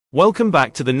Welcome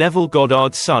back to the Neville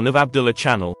Goddard-Son of Abdullah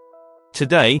channel.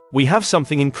 Today, we have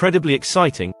something incredibly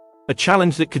exciting, a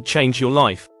challenge that could change your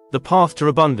life, the path to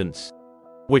abundance.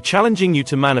 We're challenging you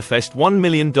to manifest $1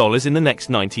 million in the next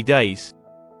 90 days.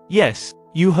 Yes,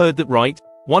 you heard that right,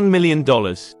 $1 million.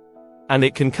 And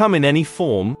it can come in any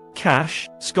form: cash,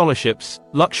 scholarships,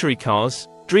 luxury cars,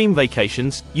 dream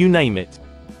vacations, you name it.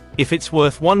 If it's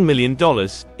worth $1 million,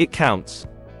 it counts.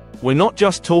 We're not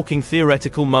just talking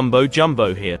theoretical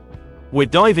mumbo-jumbo here. We're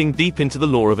diving deep into the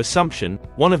law of assumption,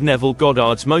 one of Neville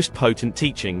Goddard's most potent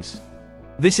teachings.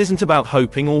 This isn't about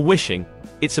hoping or wishing,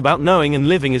 it's about knowing and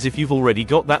living as if you've already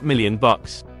got that $1 million.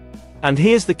 And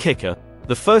here's the kicker: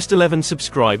 the first 11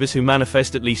 subscribers who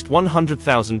manifest at least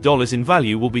 $100,000 in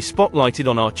value will be spotlighted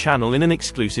on our channel in an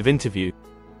exclusive interview.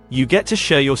 You get to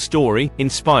share your story,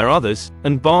 inspire others,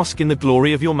 and bask in the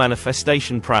glory of your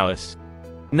manifestation prowess.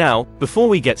 Now, before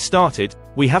we get started,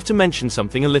 we have to mention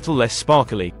something a little less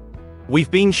sparkly.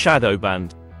 We've been shadow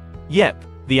banned. Yep,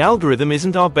 the algorithm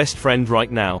isn't our best friend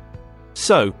right now.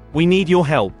 So, we need your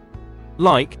help.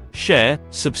 Like, share,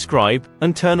 subscribe,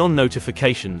 and turn on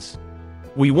notifications.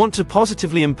 We want to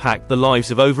positively impact the lives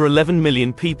of over 11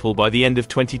 million people by the end of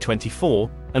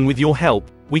 2024, and with your help,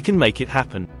 we can make it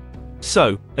happen.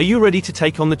 So, are you ready to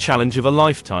take on the challenge of a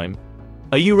lifetime?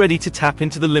 Are you ready to tap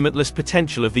into the limitless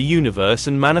potential of the universe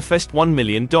and manifest $1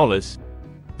 million?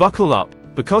 Buckle up,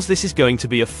 because this is going to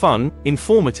be a fun,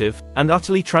 informative, and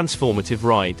utterly transformative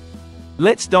ride.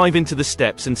 Let's dive into the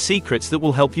steps and secrets that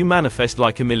will help you manifest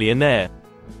like a millionaire.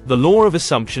 The law of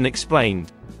assumption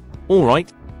explained.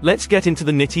 Alright, let's get into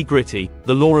the nitty-gritty,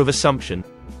 the law of assumption.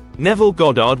 Neville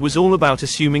Goddard was all about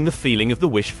assuming the feeling of the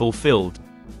wish fulfilled.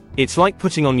 It's like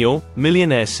putting on your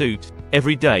millionaire suit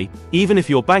every day, even if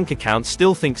your bank account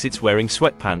still thinks it's wearing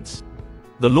sweatpants.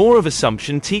 The law of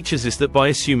assumption teaches us that by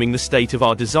assuming the state of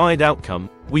our desired outcome,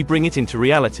 we bring it into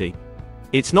reality.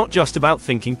 It's not just about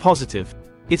thinking positive.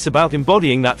 It's about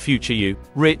embodying that future you,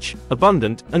 rich,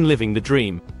 abundant, and living the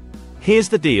dream. Here's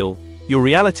the deal: your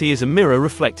reality is a mirror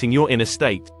reflecting your inner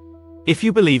state. If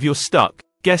you believe you're stuck,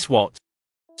 guess what?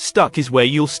 Stuck is where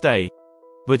you'll stay.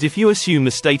 But if you assume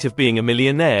the state of being a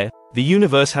millionaire, the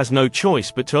universe has no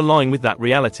choice but to align with that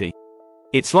reality.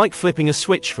 It's like flipping a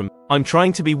switch from "I'm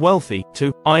trying to be wealthy"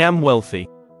 to "I am wealthy."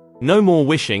 No more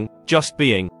wishing, just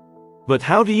being. But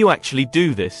how do you actually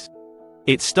do this?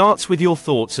 It starts with your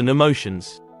thoughts and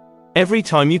emotions. Every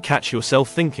time you catch yourself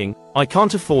thinking, "I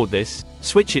can't afford this,"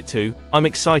 switch it to "I'm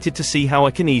excited to see how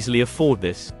I can easily afford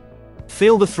this."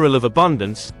 Feel the thrill of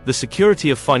abundance, the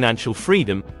security of financial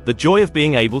freedom, the joy of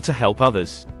being able to help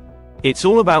others. It's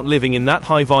all about living in that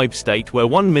high vibe state where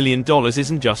 $1 million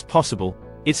isn't just possible,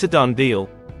 it's a done deal.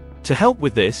 To help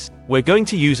with this, we're going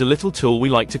to use a little tool we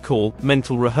like to call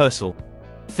mental rehearsal.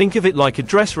 Think of it like a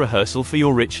dress rehearsal for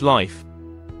your rich life.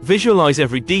 Visualize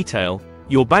every detail: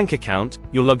 your bank account,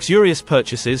 your luxurious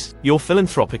purchases, your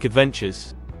philanthropic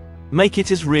adventures. Make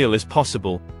it as real as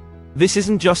possible. This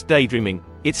isn't just daydreaming,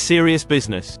 it's serious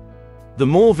business. The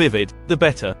more vivid, the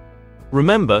better.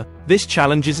 Remember, this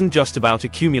challenge isn't just about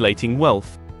accumulating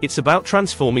wealth, it's about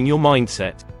transforming your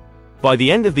mindset. By the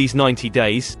end of these 90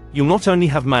 days, you'll not only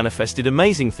have manifested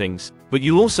amazing things, but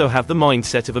you'll also have the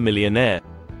mindset of a millionaire.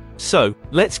 So,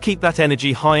 let's keep that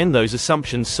energy high and those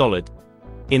assumptions solid.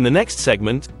 In the next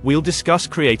segment, we'll discuss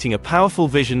creating a powerful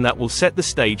vision that will set the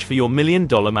stage for your $1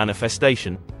 million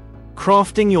manifestation.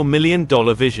 Crafting your $1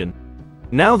 million vision.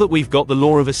 Now that we've got the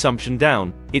law of assumption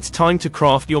down, it's time to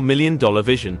craft your $1 million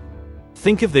vision.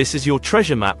 Think of this as your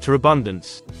treasure map to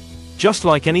abundance. Just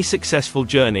like any successful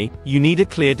journey, you need a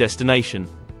clear destination.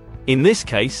 In this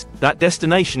case, that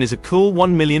destination is a cool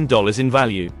 $1 million in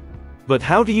value. But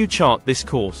how do you chart this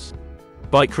course?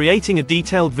 By creating a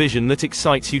detailed vision that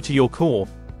excites you to your core.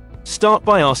 Start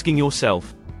by asking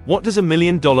yourself, what does a $1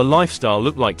 million lifestyle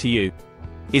look like to you?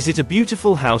 Is it a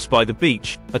beautiful house by the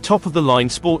beach, a top-of-the-line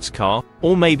sports car,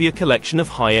 or maybe a collection of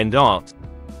high-end art?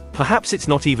 Perhaps it's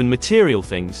not even material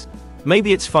things.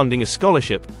 Maybe it's funding a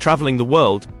scholarship, traveling the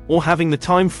world, or having the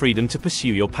time freedom to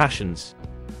pursue your passions.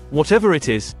 Whatever it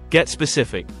is, get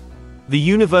specific. The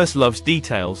universe loves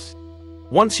details.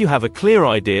 Once you have a clear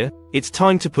idea, it's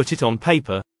time to put it on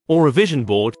paper, or a vision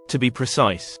board, to be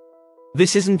precise.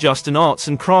 This isn't just an arts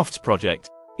and crafts project,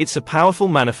 it's a powerful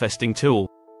manifesting tool.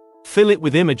 Fill it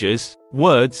with images,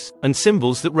 words, and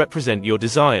symbols that represent your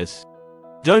desires.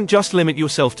 Don't just limit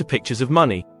yourself to pictures of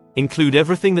money. Include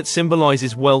everything that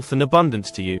symbolizes wealth and abundance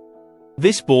to you.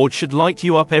 This board should light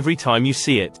you up every time you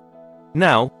see it.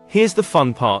 Now, here's the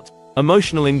fun part: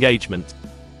 emotional engagement.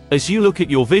 As you look at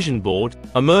your vision board,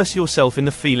 immerse yourself in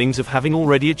the feelings of having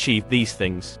already achieved these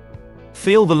things.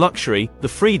 Feel the luxury, the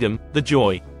freedom, the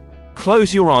joy.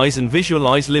 Close your eyes and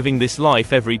visualize living this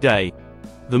life every day.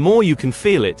 The more you can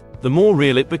feel it, the more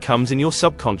real it becomes in your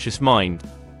subconscious mind.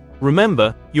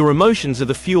 Remember, your emotions are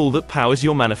the fuel that powers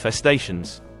your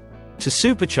manifestations. To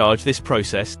supercharge this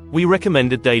process, we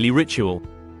recommend a daily ritual.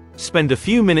 Spend a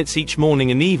few minutes each morning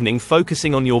and evening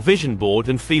focusing on your vision board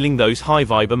and feeling those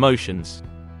high-vibe emotions.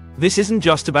 This isn't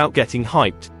just about getting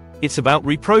hyped, it's about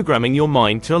reprogramming your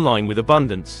mind to align with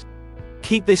abundance.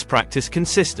 Keep this practice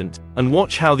consistent, and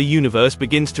watch how the universe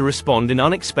begins to respond in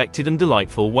unexpected and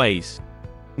delightful ways.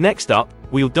 Next up,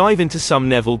 we'll dive into some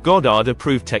Neville Goddard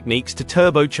approved techniques to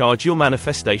turbocharge your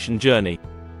manifestation journey.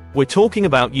 We're talking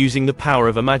about using the power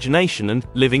of imagination and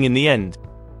living in the end.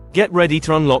 Get ready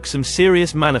to unlock some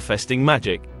serious manifesting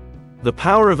magic. The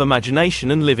power of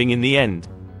imagination and living in the end.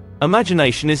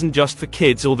 Imagination isn't just for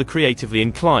kids or the creatively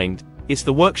inclined, it's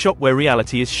the workshop where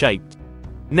reality is shaped.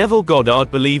 Neville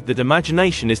Goddard believed that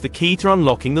imagination is the key to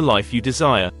unlocking the life you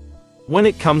desire. When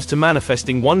it comes to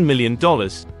manifesting $1 million,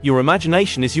 your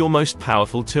imagination is your most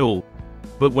powerful tool.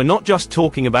 But we're not just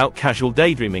talking about casual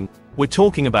daydreaming, we're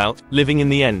talking about living in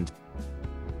the end.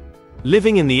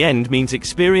 Living in the end means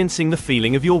experiencing the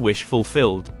feeling of your wish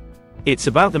fulfilled. It's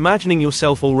about imagining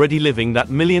yourself already living that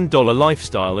 $1 million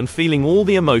lifestyle and feeling all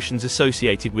the emotions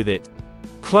associated with it.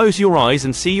 Close your eyes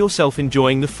and see yourself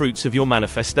enjoying the fruits of your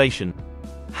manifestation.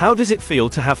 How does it feel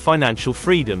to have financial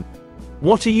freedom?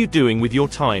 What are you doing with your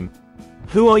time?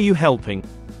 Who are you helping?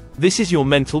 This is your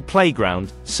mental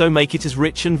playground, so make it as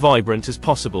rich and vibrant as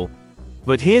possible.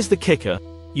 But here's the kicker: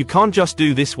 you can't just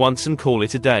do this once and call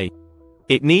it a day.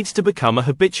 It needs to become a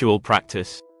habitual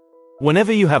practice.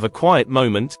 Whenever you have a quiet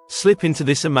moment, slip into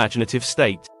this imaginative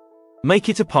state. Make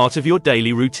it a part of your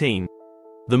daily routine.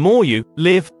 The more you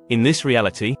live in this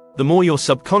reality, the more your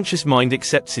subconscious mind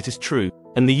accepts it as true,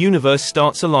 and the universe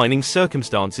starts aligning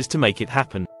circumstances to make it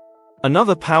happen.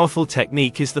 Another powerful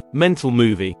technique is the mental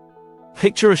movie.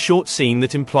 Picture a short scene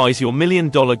that implies your $1 million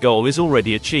goal is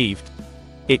already achieved.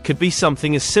 It could be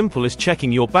something as simple as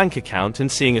checking your bank account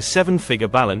and seeing a 7-figure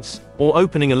balance, or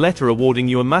opening a letter awarding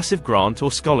you a massive grant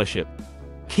or scholarship.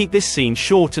 Keep this scene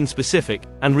short and specific,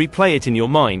 and replay it in your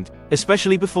mind,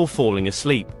 especially before falling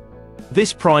asleep.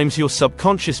 This primes your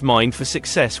subconscious mind for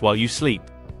success while you sleep.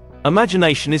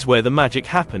 Imagination is where the magic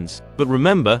happens, but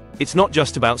remember, it's not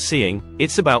just about seeing,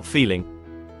 it's about feeling.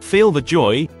 Feel the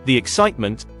joy, the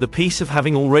excitement, the peace of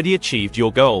having already achieved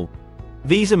your goal.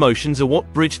 These emotions are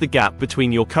what bridge the gap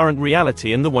between your current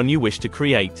reality and the one you wish to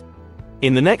create.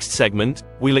 In the next segment,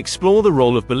 we'll explore the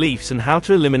role of beliefs and how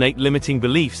to eliminate limiting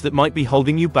beliefs that might be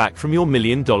holding you back from your $1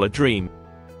 million dream.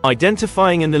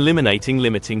 Identifying and eliminating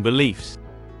limiting beliefs.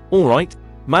 Alright,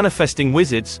 manifesting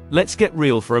wizards, let's get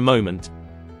real for a moment.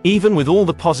 Even with all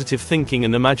the positive thinking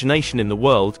and imagination in the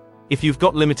world, if you've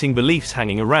got limiting beliefs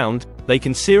hanging around, they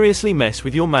can seriously mess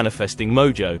with your manifesting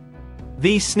mojo.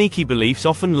 These sneaky beliefs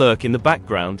often lurk in the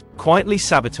background, quietly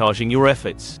sabotaging your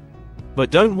efforts. But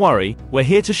don't worry, we're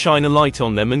here to shine a light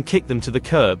on them and kick them to the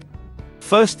curb.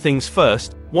 First things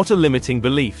first, what are limiting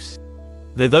beliefs?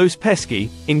 They're those pesky,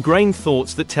 ingrained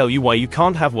thoughts that tell you why you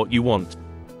can't have what you want.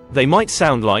 They might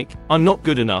sound like, I'm not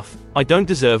good enough, I don't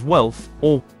deserve wealth,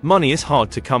 or, money is hard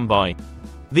to come by.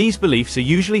 These beliefs are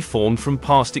usually formed from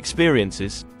past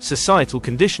experiences, societal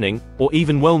conditioning, or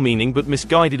even well-meaning but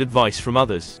misguided advice from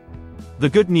others. The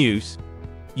good news?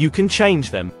 You can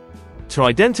change them. To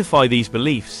identify these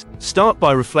beliefs, start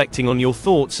by reflecting on your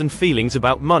thoughts and feelings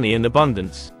about money and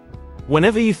abundance.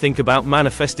 Whenever you think about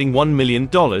manifesting $1 million,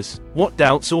 what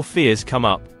doubts or fears come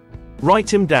up? Write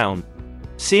them down.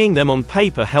 Seeing them on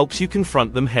paper helps you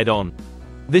confront them head-on.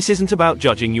 This isn't about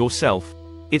judging yourself.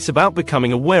 It's about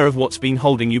becoming aware of what's been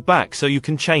holding you back so you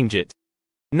can change it.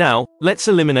 Now, let's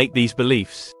eliminate these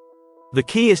beliefs. The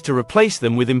key is to replace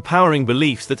them with empowering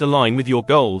beliefs that align with your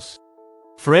goals.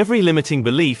 For every limiting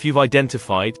belief you've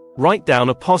identified, write down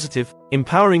a positive,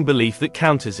 empowering belief that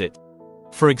counters it.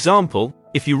 For example,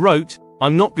 if you wrote,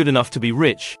 I'm not good enough to be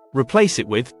rich, replace it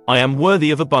with, I am worthy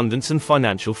of abundance and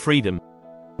financial freedom.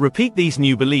 Repeat these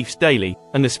new beliefs daily,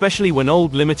 and especially when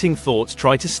old limiting thoughts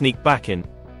try to sneak back in.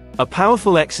 A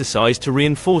powerful exercise to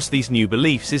reinforce these new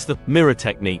beliefs is the mirror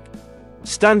technique.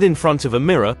 Stand in front of a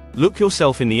mirror, look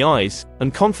yourself in the eyes,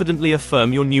 and confidently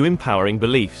affirm your new empowering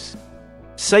beliefs.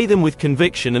 Say them with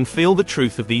conviction and feel the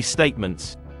truth of these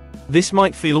statements. This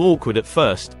might feel awkward at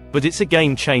first, but it's a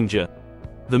game changer.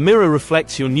 The mirror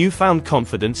reflects your newfound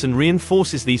confidence and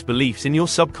reinforces these beliefs in your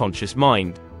subconscious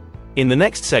mind. In the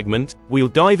next segment, we'll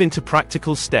dive into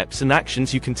practical steps and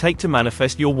actions you can take to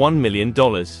manifest your $1 million.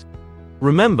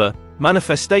 Remember,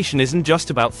 manifestation isn't just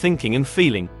about thinking and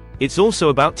feeling, it's also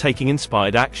about taking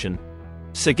inspired action.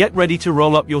 So get ready to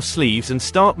roll up your sleeves and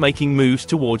start making moves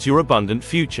towards your abundant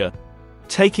future.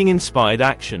 Taking inspired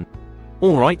action.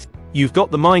 Alright, you've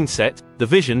got the mindset, the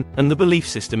vision, and the belief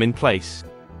system in place.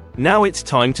 Now it's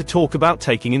time to talk about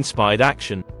taking inspired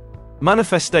action.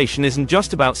 Manifestation isn't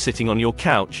just about sitting on your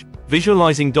couch,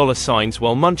 visualizing dollar signs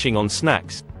while munching on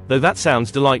snacks, though that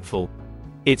sounds delightful.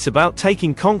 It's about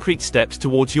taking concrete steps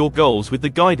towards your goals with the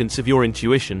guidance of your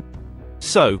intuition.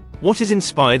 So, what is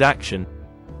inspired action?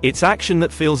 It's action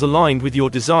that feels aligned with your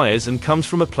desires and comes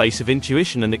from a place of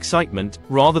intuition and excitement,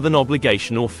 rather than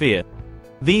obligation or fear.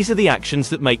 These are the actions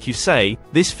that make you say,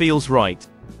 "This feels right."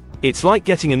 It's like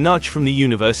getting a nudge from the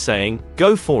universe saying,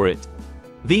 "Go for it."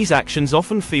 These actions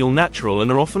often feel natural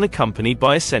and are often accompanied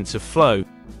by a sense of flow.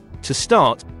 To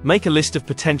start, make a list of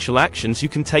potential actions you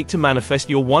can take to manifest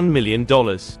your $1 million.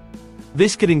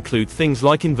 This could include things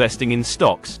like investing in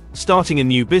stocks, starting a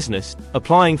new business,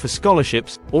 applying for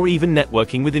scholarships, or even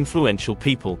networking with influential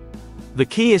people. The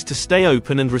key is to stay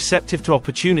open and receptive to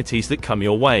opportunities that come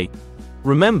your way.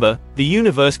 Remember, the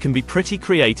universe can be pretty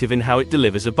creative in how it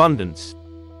delivers abundance.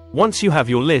 Once you have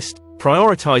your list,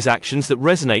 prioritize actions that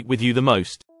resonate with you the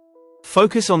most.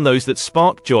 Focus on those that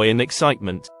spark joy and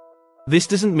excitement. This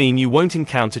doesn't mean you won't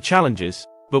encounter challenges,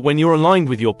 but when you're aligned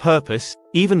with your purpose,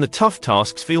 even the tough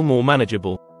tasks feel more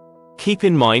manageable. Keep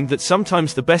in mind that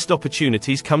sometimes the best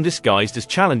opportunities come disguised as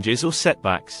challenges or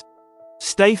setbacks.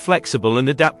 Stay flexible and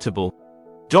adaptable.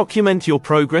 Document your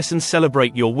progress and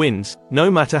celebrate your wins, no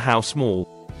matter how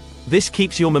small. This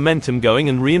keeps your momentum going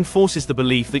and reinforces the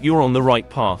belief that you're on the right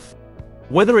path.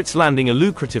 Whether it's landing a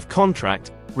lucrative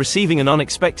contract, receiving an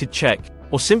unexpected check,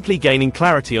 or simply gaining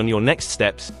clarity on your next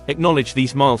steps, acknowledge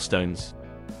these milestones.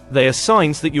 They are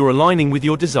signs that you're aligning with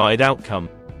your desired outcome.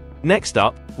 Next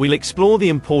up, we'll explore the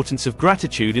importance of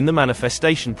gratitude in the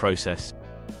manifestation process.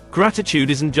 Gratitude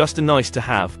isn't just a nice to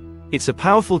have, it's a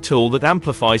powerful tool that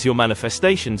amplifies your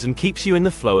manifestations and keeps you in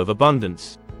the flow of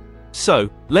abundance. So,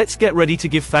 let's get ready to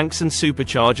give thanks and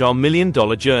supercharge our $1 million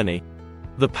journey.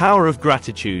 The power of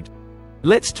gratitude.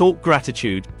 Let's talk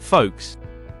gratitude, folks.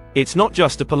 It's not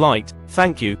just a polite,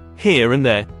 thank you, here and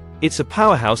there. It's a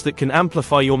powerhouse that can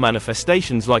amplify your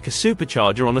manifestations like a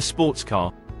supercharger on a sports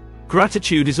car.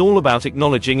 Gratitude is all about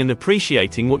acknowledging and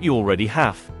appreciating what you already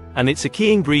have, and it's a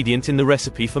key ingredient in the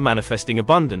recipe for manifesting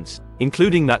abundance,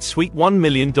 including that sweet $1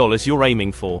 million you're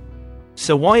aiming for.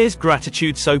 So why is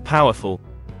gratitude so powerful?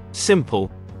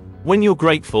 Simple. When you're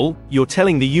grateful, you're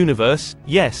telling the universe,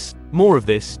 yes, more of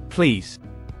this, please.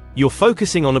 You're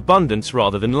focusing on abundance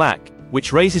rather than lack,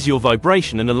 which raises your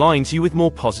vibration and aligns you with more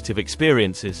positive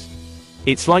experiences.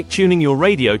 It's like tuning your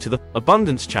radio to the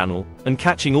abundance channel and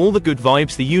catching all the good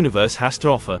vibes the universe has to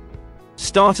offer.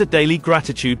 Start a daily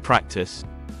gratitude practice.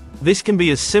 This can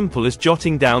be as simple as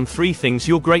jotting down 3 things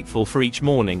you're grateful for each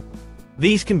morning.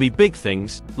 These can be big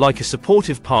things, like a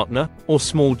supportive partner, or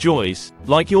small joys,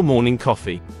 like your morning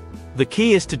coffee. The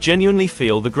key is to genuinely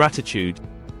feel the gratitude.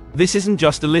 This isn't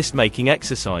just a list-making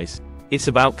exercise. It's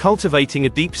about cultivating a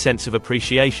deep sense of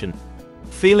appreciation.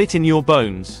 Feel it in your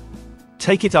bones.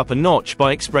 Take it up a notch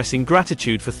by expressing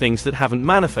gratitude for things that haven't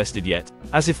manifested yet,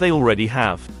 as if they already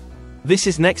have. This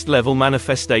is next-level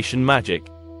manifestation magic.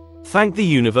 Thank the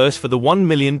universe for the $1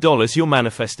 million you're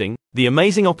manifesting, the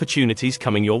amazing opportunities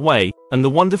coming your way, and the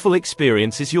wonderful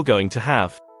experiences you're going to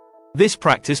have. This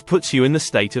practice puts you in the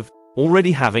state of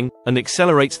already having, and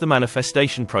accelerates the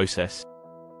manifestation process.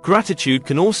 Gratitude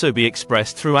can also be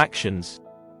expressed through actions.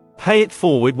 Pay it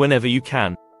forward whenever you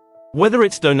can. Whether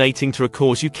it's donating to a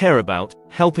cause you care about,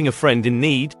 helping a friend in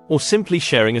need, or simply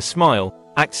sharing a smile,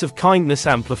 acts of kindness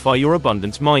amplify your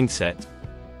abundance mindset.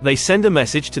 They send a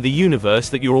message to the universe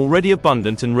that you're already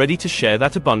abundant and ready to share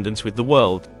that abundance with the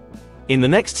world. In the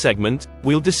next segment,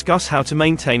 we'll discuss how to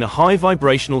maintain a high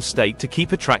vibrational state to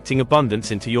keep attracting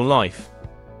abundance into your life.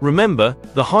 Remember,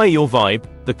 the higher your vibe,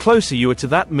 the closer you are to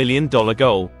that $1 million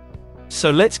goal.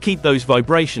 So let's keep those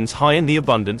vibrations high and the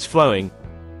abundance flowing.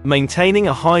 Maintaining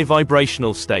a high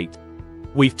vibrational state.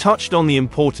 We've touched on the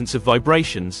importance of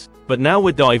vibrations, but now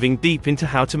we're diving deep into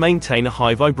how to maintain a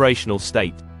high vibrational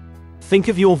state. Think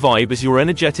of your vibe as your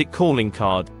energetic calling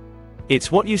card.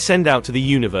 It's what you send out to the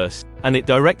universe, and it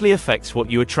directly affects what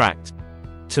you attract.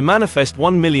 To manifest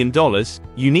 $1 million,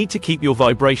 you need to keep your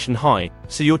vibration high,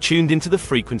 so you're tuned into the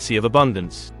frequency of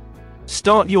abundance.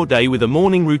 Start your day with a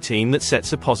morning routine that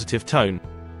sets a positive tone.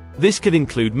 This could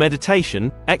include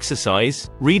meditation, exercise,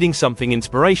 reading something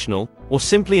inspirational, or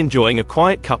simply enjoying a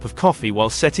quiet cup of coffee while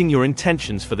setting your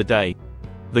intentions for the day.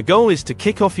 The goal is to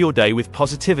kick off your day with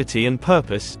positivity and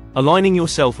purpose, aligning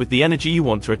yourself with the energy you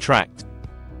want to attract.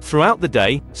 Throughout the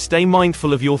day, stay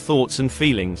mindful of your thoughts and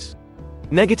feelings.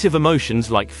 Negative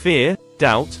emotions like fear,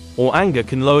 doubt, or anger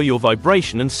can lower your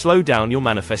vibration and slow down your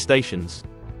manifestations.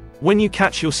 When you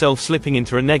catch yourself slipping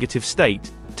into a negative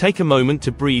state, take a moment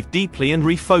to breathe deeply and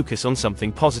refocus on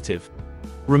something positive.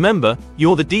 Remember,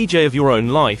 you're the DJ of your own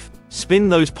life. Spin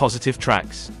those positive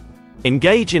tracks.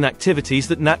 Engage in activities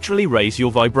that naturally raise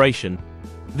your vibration.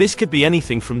 This could be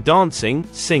anything from dancing,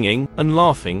 singing, and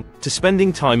laughing, to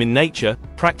spending time in nature,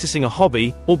 practicing a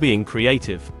hobby, or being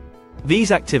creative.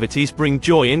 These activities bring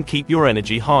joy and keep your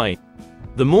energy high.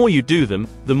 The more you do them,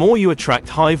 the more you attract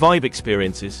high vibe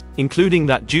experiences, including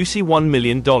that juicy $1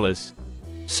 million.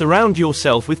 Surround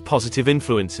yourself with positive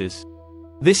influences.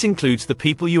 This includes the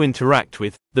people you interact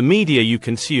with, the media you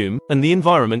consume, and the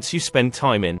environments you spend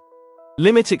time in.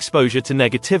 Limit exposure to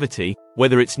negativity,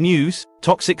 whether it's news,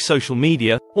 toxic social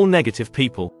media, or negative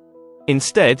people.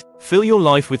 Instead, fill your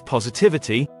life with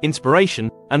positivity,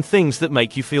 inspiration, and things that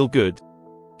make you feel good.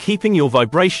 Keeping your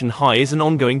vibration high is an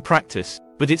ongoing practice,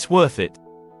 but it's worth it.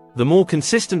 The more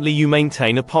consistently you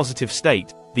maintain a positive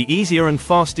state, the easier and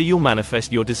faster you'll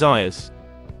manifest your desires.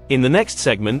 In the next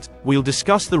segment, we'll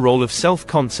discuss the role of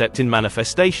self-concept in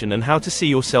manifestation and how to see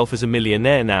yourself as a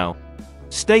millionaire now.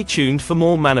 Stay tuned for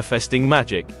more manifesting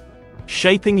magic.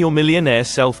 Shaping your millionaire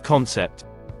self-concept.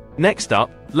 Next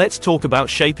up, let's talk about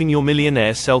shaping your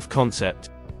millionaire self-concept.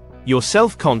 Your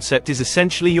self-concept is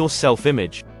essentially your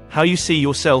self-image, how you see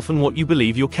yourself and what you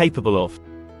believe you're capable of.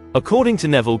 According to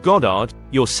Neville Goddard,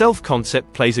 your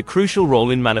self-concept plays a crucial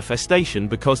role in manifestation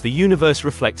because the universe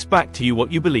reflects back to you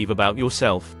what you believe about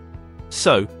yourself.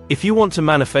 So, if you want to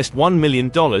manifest $1 million,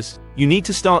 you need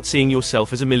to start seeing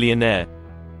yourself as a millionaire.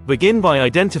 Begin by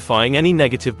identifying any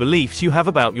negative beliefs you have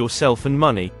about yourself and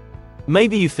money.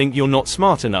 Maybe you think you're not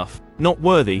smart enough, not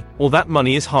worthy, or that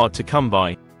money is hard to come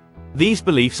by. These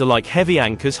beliefs are like heavy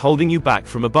anchors holding you back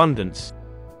from abundance.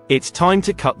 It's time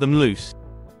to cut them loose.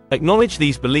 Acknowledge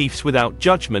these beliefs without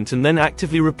judgment and then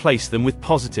actively replace them with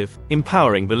positive,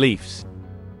 empowering beliefs.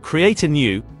 Create a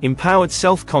new, empowered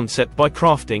self-concept by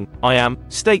crafting "I am"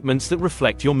 statements that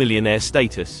reflect your millionaire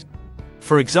status.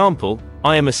 For example,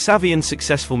 "I am a savvy and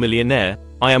successful millionaire,"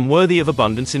 "I am worthy of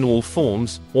abundance in all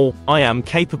forms," or "I am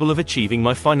capable of achieving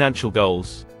my financial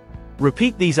goals."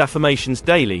 Repeat these affirmations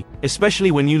daily,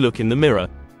 especially when you look in the mirror.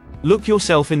 Look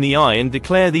yourself in the eye and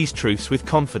declare these truths with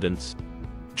confidence.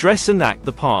 Dress and act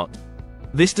the part.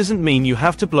 This doesn't mean you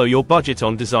have to blow your budget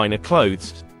on designer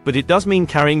clothes, but it does mean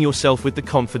carrying yourself with the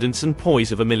confidence and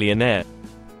poise of a millionaire.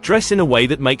 Dress in a way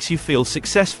that makes you feel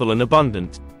successful and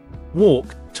abundant.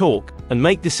 Walk, talk, and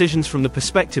make decisions from the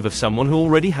perspective of someone who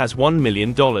already has $1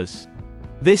 million.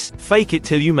 This "fake it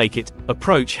till you make it"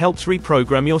 approach helps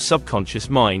reprogram your subconscious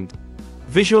mind.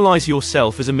 Visualize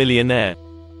yourself as a millionaire.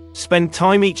 Spend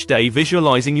time each day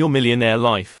visualizing your millionaire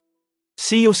life.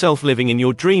 See yourself living in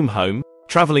your dream home,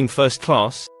 traveling first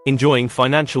class, enjoying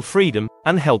financial freedom,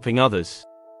 and helping others.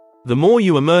 The more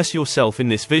you immerse yourself in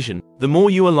this vision, the more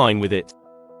you align with it.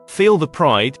 Feel the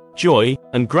pride, joy,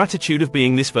 and gratitude of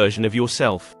being this version of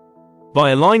yourself.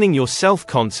 By aligning your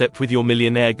self-concept with your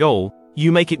millionaire goal,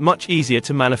 you make it much easier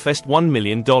to manifest $1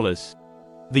 million.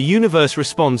 The universe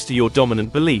responds to your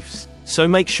dominant beliefs, so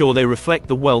make sure they reflect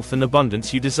the wealth and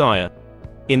abundance you desire.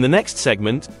 In the next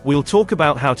segment, we'll talk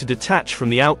about how to detach from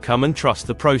the outcome and trust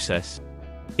the process.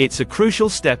 It's a crucial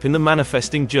step in the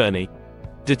manifesting journey.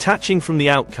 Detaching from the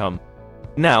outcome.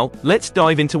 Now, let's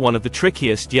dive into one of the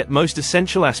trickiest yet most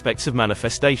essential aspects of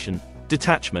manifestation: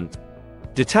 detachment.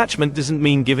 Detachment doesn't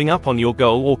mean giving up on your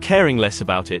goal or caring less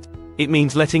about it. It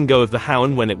means letting go of the how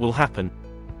and when it will happen.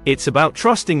 It's about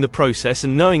trusting the process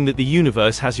and knowing that the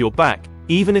universe has your back,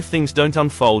 even if things don't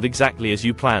unfold exactly as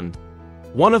you planned.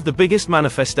 One of the biggest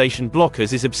manifestation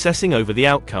blockers is obsessing over the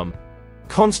outcome.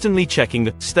 Constantly checking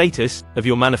the status of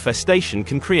your manifestation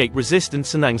can create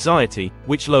resistance and anxiety,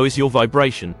 which lowers your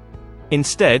vibration.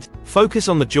 Instead, focus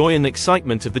on the joy and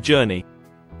excitement of the journey.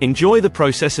 Enjoy the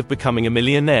process of becoming a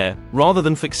millionaire, rather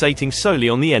than fixating solely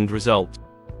on the end result.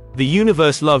 The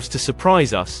universe loves to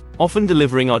surprise us, often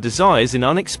delivering our desires in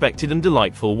unexpected and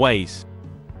delightful ways.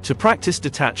 To practice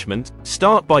detachment,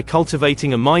 start by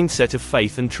cultivating a mindset of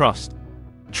faith and trust.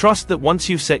 Trust that once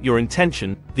you've set your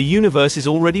intention, the universe is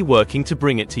already working to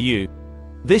bring it to you.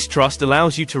 This trust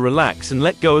allows you to relax and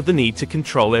let go of the need to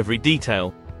control every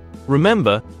detail.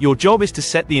 Remember, your job is to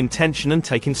set the intention and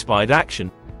take inspired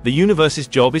action. The universe's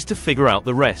job is to figure out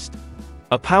the rest.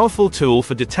 A powerful tool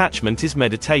for detachment is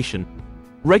meditation.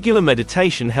 Regular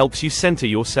meditation helps you center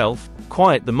yourself,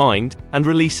 quiet the mind, and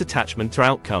release attachment to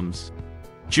outcomes.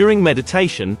 During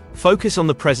meditation, focus on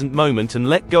the present moment and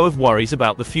let go of worries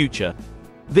about the future.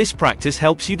 This practice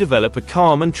helps you develop a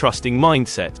calm and trusting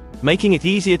mindset, making it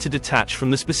easier to detach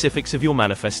from the specifics of your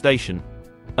manifestation.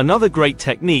 Another great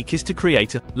technique is to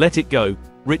create a let it go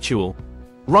ritual.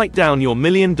 Write down your $1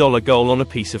 million goal on a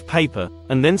piece of paper,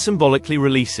 and then symbolically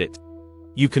release it.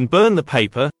 You can burn the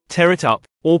paper, tear it up,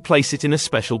 or place it in a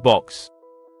special box.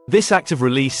 This act of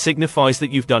release signifies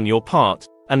that you've done your part,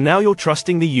 and now you're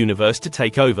trusting the universe to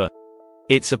take over.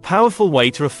 It's a powerful way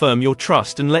to affirm your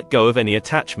trust and let go of any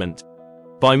attachment.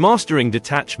 By mastering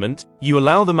detachment, you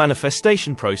allow the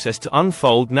manifestation process to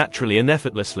unfold naturally and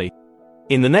effortlessly.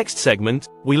 In the next segment,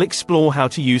 we'll explore how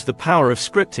to use the power of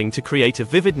scripting to create a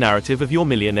vivid narrative of your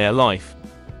millionaire life.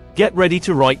 Get ready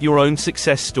to write your own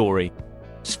success story.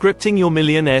 Scripting your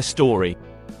millionaire story.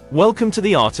 Welcome to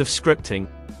the art of scripting.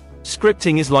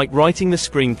 Scripting is like writing the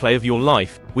screenplay of your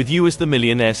life, with you as the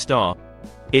millionaire star.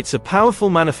 It's a powerful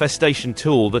manifestation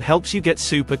tool that helps you get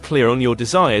super clear on your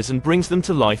desires and brings them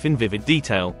to life in vivid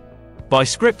detail. By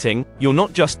scripting, you're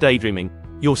not just daydreaming,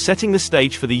 you're setting the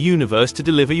stage for the universe to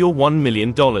deliver your $1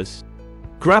 million.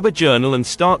 Grab a journal and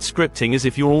start scripting as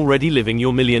if you're already living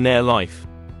your millionaire life.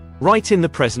 Write in the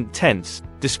present tense,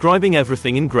 describing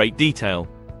everything in great detail.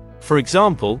 For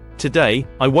example, today,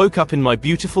 I woke up in my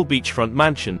beautiful beachfront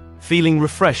mansion, feeling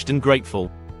refreshed and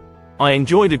grateful. I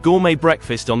enjoyed a gourmet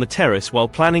breakfast on the terrace while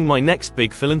planning my next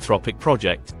big philanthropic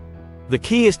project. The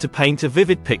key is to paint a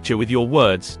vivid picture with your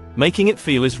words, making it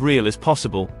feel as real as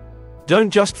possible.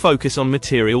 Don't just focus on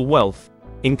material wealth.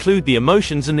 Include the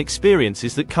emotions and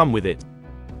experiences that come with it.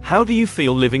 How do you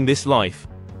feel living this life?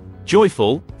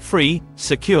 Joyful, free,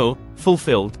 secure,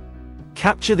 fulfilled.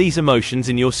 Capture these emotions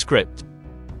in your script.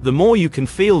 The more you can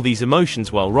feel these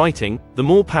emotions while writing, the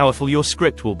more powerful your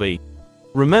script will be.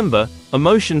 Remember,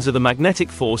 emotions are the magnetic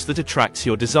force that attracts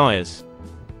your desires.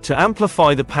 To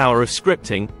amplify the power of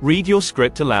scripting, read your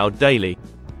script aloud daily.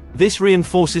 This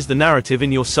reinforces the narrative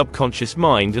in your subconscious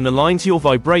mind and aligns your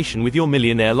vibration with your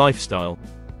millionaire lifestyle.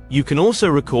 You can also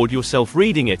record yourself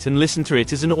reading it and listen to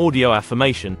it as an audio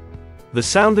affirmation. The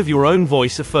sound of your own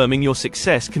voice affirming your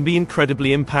success can be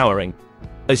incredibly empowering.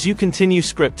 As you continue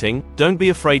scripting, don't be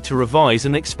afraid to revise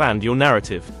and expand your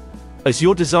narrative. As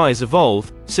your desires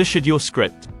evolve, so should your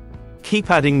script. Keep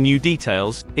adding new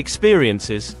details,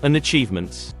 experiences, and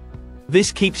achievements.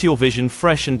 This keeps your vision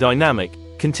fresh and dynamic,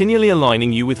 continually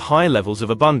aligning you with higher levels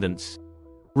of abundance.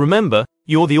 Remember,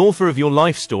 you're the author of your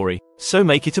life story, so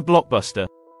make it a blockbuster.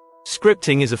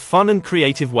 Scripting is a fun and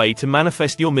creative way to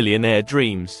manifest your millionaire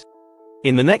dreams.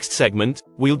 In the next segment,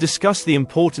 we'll discuss the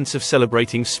importance of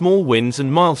celebrating small wins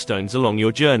and milestones along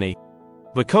your journey.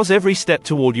 Because every step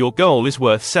toward your goal is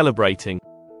worth celebrating.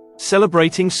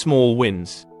 Celebrating small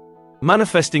wins.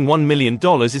 Manifesting $1 million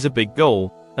is a big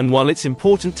goal, and while it's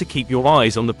important to keep your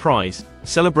eyes on the prize,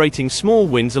 celebrating small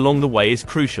wins along the way is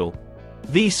crucial.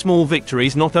 These small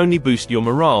victories not only boost your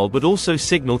morale but also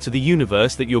signal to the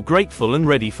universe that you're grateful and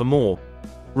ready for more.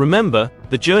 Remember,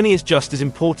 the journey is just as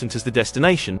important as the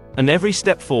destination, and every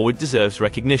step forward deserves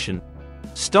recognition.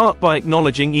 Start by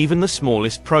acknowledging even the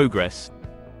smallest progress.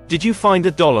 Did you find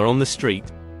 $1 on the street?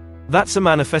 That's a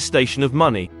manifestation of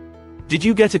money. Did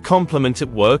you get a compliment at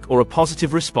work or a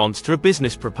positive response to a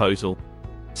business proposal?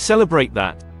 Celebrate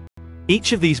that.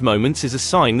 Each of these moments is a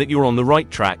sign that you're on the right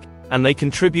track, and they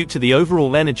contribute to the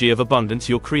overall energy of abundance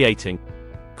you're creating.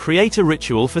 Create a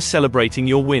ritual for celebrating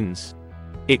your wins.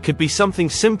 It could be something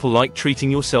simple like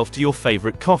treating yourself to your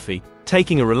favorite coffee,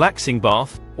 taking a relaxing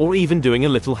bath, or even doing a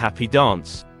little happy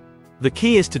dance. The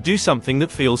key is to do something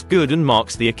that feels good and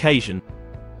marks the occasion.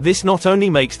 This not only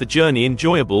makes the journey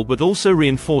enjoyable but also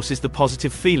reinforces the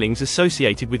positive feelings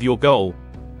associated with your goal.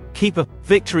 Keep a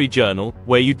victory journal,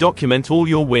 where you document all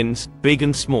your wins, big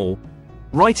and small.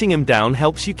 Writing them down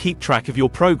helps you keep track of your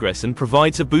progress and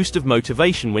provides a boost of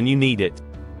motivation when you need it.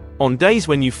 On days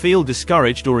when you feel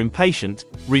discouraged or impatient,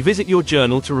 revisit your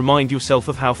journal to remind yourself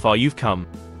of how far you've come.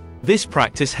 This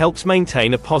practice helps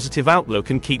maintain a positive outlook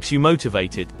and keeps you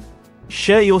motivated.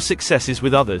 Share your successes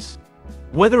with others.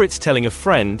 Whether it's telling a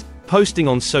friend, posting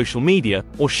on social media,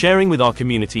 or sharing with our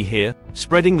community here,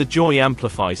 spreading the joy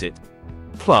amplifies it.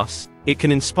 Plus, it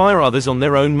can inspire others on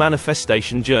their own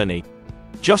manifestation journey.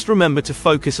 Just remember to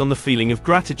focus on the feeling of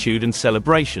gratitude and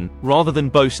celebration, rather than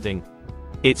boasting.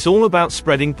 It's all about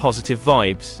spreading positive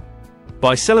vibes.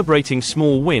 By celebrating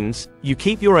small wins, you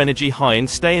keep your energy high and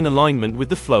stay in alignment with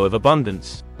the flow of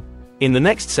abundance. In the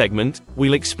next segment,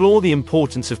 we'll explore the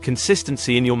importance of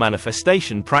consistency in your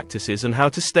manifestation practices and how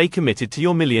to stay committed to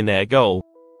your millionaire goal.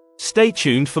 Stay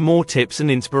tuned for more tips and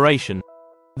inspiration.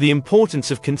 The importance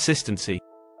of consistency.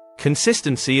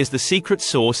 Consistency is the secret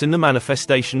sauce in the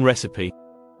manifestation recipe.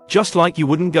 Just like you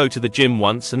wouldn't go to the gym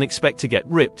once and expect to get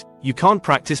ripped, you can't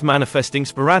practice manifesting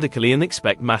sporadically and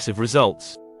expect massive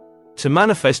results. To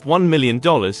manifest $1 million,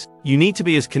 you need to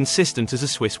be as consistent as a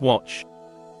Swiss watch.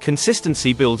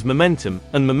 Consistency builds momentum,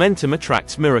 and momentum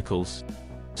attracts miracles.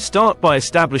 Start by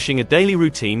establishing a daily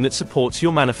routine that supports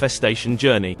your manifestation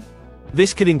journey.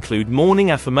 This could include morning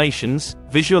affirmations,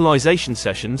 visualization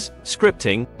sessions,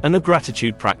 scripting, and a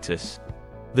gratitude practice.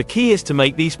 The key is to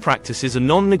make these practices a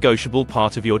non-negotiable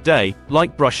part of your day,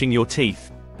 like brushing your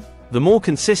teeth. The more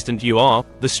consistent you are,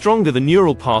 the stronger the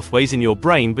neural pathways in your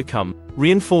brain become,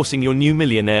 reinforcing your new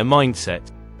millionaire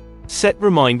mindset. Set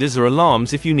reminders or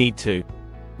alarms if you need to.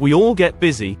 We all get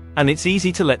busy, and it's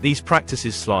easy to let these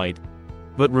practices slide.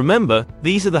 But remember,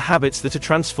 these are the habits that are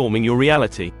transforming your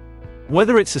reality.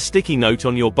 Whether it's a sticky note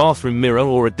on your bathroom mirror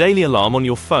or a daily alarm on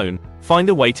your phone, find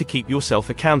a way to keep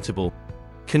yourself accountable.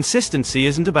 Consistency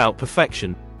isn't about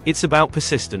perfection, it's about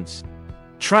persistence.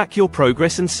 Track your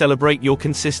progress and celebrate your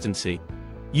consistency.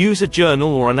 Use a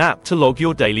journal or an app to log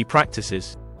your daily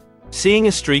practices. Seeing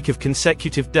a streak of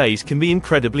consecutive days can be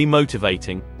incredibly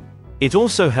motivating. It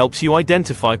also helps you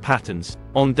identify patterns.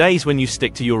 On days when you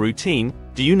stick to your routine,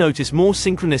 do you notice more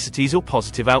synchronicities or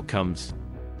positive outcomes?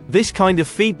 This kind of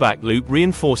feedback loop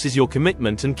reinforces your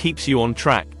commitment and keeps you on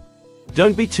track.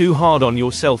 Don't be too hard on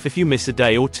yourself if you miss a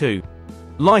day or two.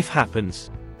 Life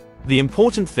happens. The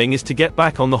important thing is to get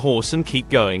back on the horse and keep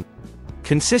going.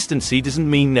 Consistency doesn't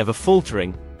mean never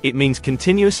faltering, it means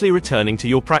continuously returning to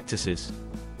your practices.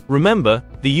 Remember,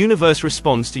 the universe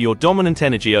responds to your dominant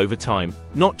energy over time,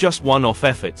 not just one-off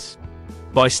efforts.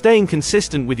 By staying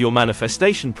consistent with your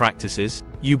manifestation practices,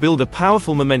 you build a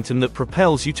powerful momentum that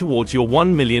propels you towards your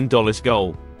 $1 million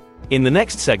goal. In the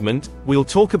next segment, we'll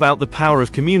talk about the power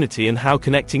of community and how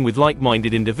connecting with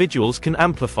like-minded individuals can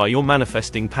amplify your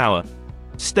manifesting power.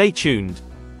 Stay tuned.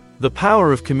 The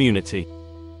power of community.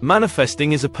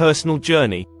 Manifesting is a personal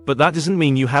journey, but that doesn't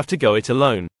mean you have to go it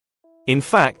alone. In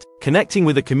fact, connecting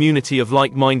with a community of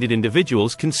like-minded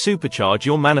individuals can supercharge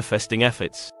your manifesting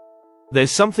efforts.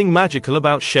 There's something magical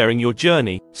about sharing your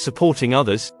journey, supporting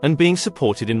others, and being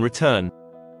supported in return.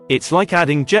 It's like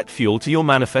adding jet fuel to your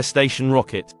manifestation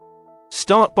rocket.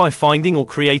 Start by finding or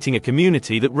creating a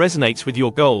community that resonates with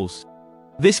your goals.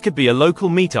 This could be a local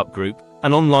meetup group,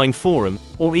 an online forum,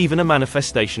 or even a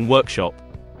manifestation workshop.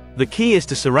 The key is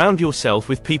to surround yourself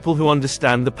with people who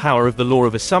understand the power of the law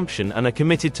of assumption and are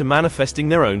committed to manifesting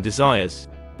their own desires.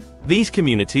 These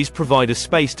communities provide a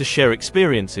space to share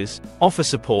experiences, offer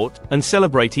support, and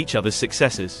celebrate each other's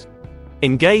successes.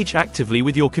 Engage actively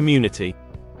with your community.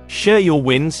 Share your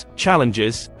wins,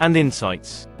 challenges, and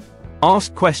insights.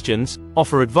 Ask questions,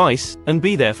 offer advice, and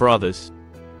be there for others.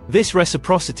 This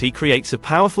reciprocity creates a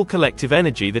powerful collective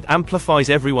energy that amplifies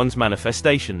everyone's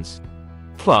manifestations.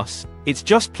 Plus, it's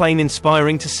just plain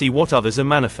inspiring to see what others are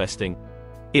manifesting.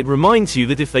 It reminds you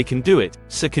that if they can do it,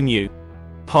 so can you.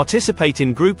 Participate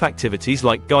in group activities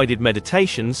like guided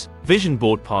meditations, vision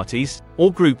board parties,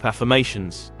 or group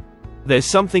affirmations. There's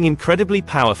something incredibly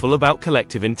powerful about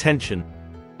collective intention.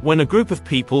 When a group of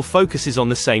people focuses on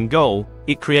the same goal,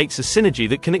 it creates a synergy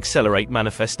that can accelerate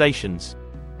manifestations.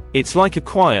 It's like a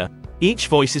choir. Each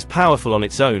voice is powerful on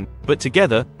its own, but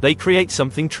together, they create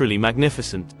something truly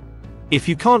magnificent. If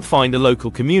you can't find a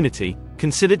local community,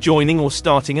 consider joining or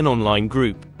starting an online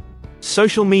group.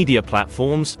 Social media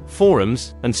platforms,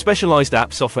 forums, and specialized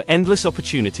apps offer endless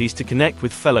opportunities to connect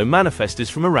with fellow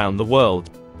manifestors from around the world.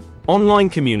 Online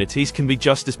communities can be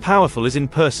just as powerful as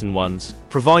in-person ones,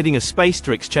 providing a space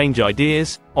to exchange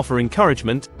ideas, offer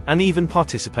encouragement, and even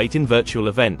participate in virtual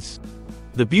events.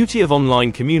 The beauty of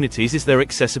online communities is their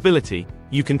accessibility.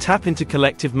 You can tap into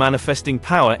collective manifesting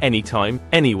power anytime,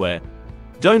 anywhere.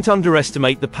 Don't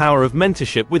underestimate the power of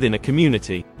mentorship within a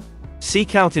community.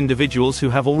 Seek out individuals who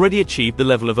have already achieved the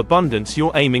level of abundance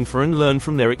you're aiming for and learn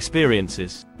from their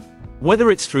experiences.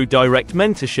 Whether it's through direct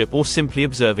mentorship or simply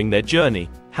observing their journey,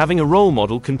 having a role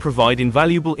model can provide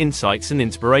invaluable insights and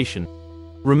inspiration.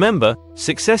 Remember,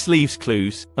 success leaves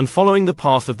clues, and following the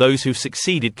path of those who've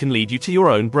succeeded can lead you to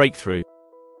your own breakthrough.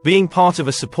 Being part of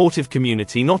a supportive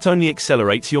community not only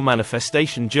accelerates your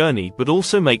manifestation journey but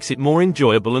also makes it more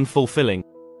enjoyable and fulfilling.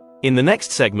 In the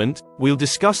next segment, we'll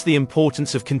discuss the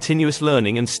importance of continuous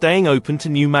learning and staying open to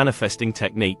new manifesting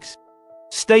techniques.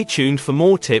 Stay tuned for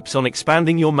more tips on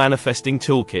expanding your manifesting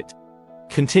toolkit.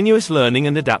 Continuous learning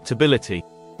and adaptability.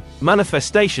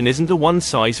 Manifestation isn't a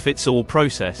one-size-fits-all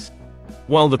process.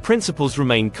 While the principles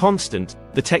remain constant,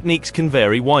 the techniques can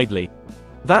vary widely.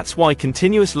 That's why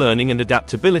continuous learning and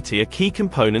adaptability are key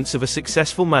components of a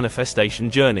successful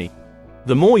manifestation journey.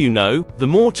 The more you know, the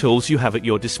more tools you have at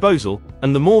your disposal,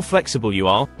 and the more flexible you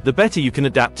are, the better you can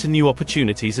adapt to new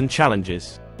opportunities and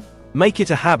challenges. Make it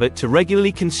a habit to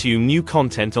regularly consume new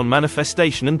content on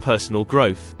manifestation and personal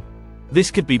growth.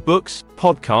 This could be books,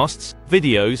 podcasts,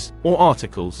 videos, or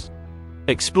articles.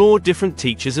 Explore different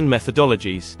teachers and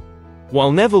methodologies.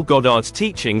 While Neville Goddard's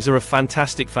teachings are a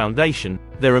fantastic foundation,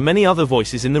 there are many other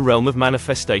voices in the realm of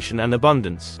manifestation and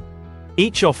abundance.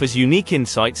 Each offers unique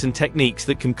insights and techniques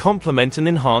that can complement and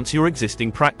enhance your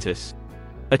existing practice.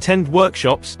 Attend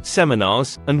workshops,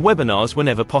 seminars, and webinars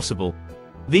whenever possible.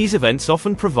 These events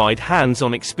often provide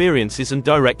hands-on experiences and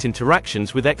direct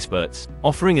interactions with experts,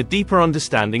 offering a deeper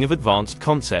understanding of advanced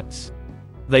concepts.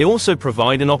 They also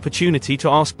provide an opportunity to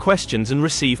ask questions and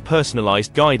receive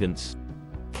personalized guidance.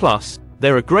 Plus,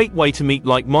 they're a great way to meet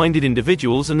like-minded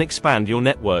individuals and expand your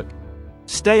network.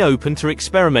 Stay open to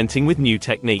experimenting with new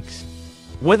techniques.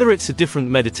 Whether it's a different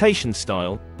meditation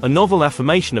style, a novel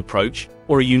affirmation approach,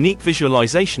 or a unique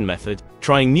visualization method,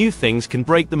 trying new things can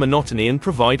break the monotony and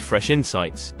provide fresh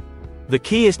insights. The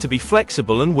key is to be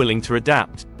flexible and willing to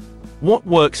adapt. What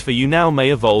works for you now may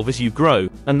evolve as you grow,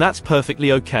 and that's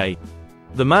perfectly okay.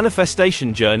 The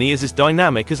manifestation journey is as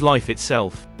dynamic as life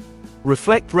itself.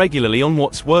 Reflect regularly on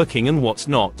what's working and what's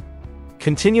not.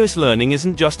 Continuous learning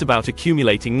isn't just about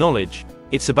accumulating knowledge,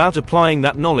 it's about applying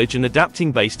that knowledge and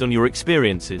adapting based on your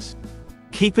experiences.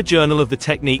 Keep a journal of the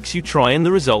techniques you try and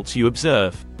the results you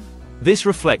observe. This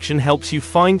reflection helps you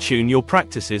fine-tune your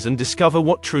practices and discover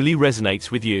what truly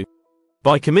resonates with you.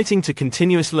 By committing to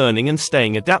continuous learning and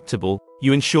staying adaptable,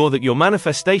 you ensure that your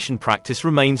manifestation practice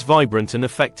remains vibrant and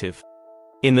effective.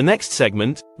 In the next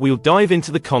segment, we'll dive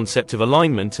into the concept of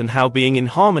alignment and how being in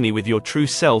harmony with your true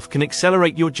self can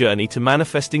accelerate your journey to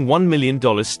manifesting $1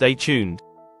 million. Stay tuned.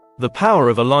 The power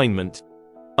of alignment.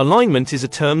 Alignment is a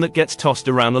term that gets tossed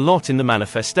around a lot in the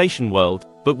manifestation world,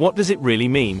 but what does it really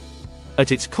mean?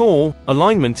 At its core,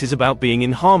 alignment is about being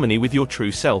in harmony with your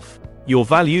true self, your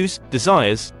values,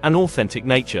 desires, and authentic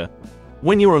nature.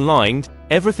 When you're aligned,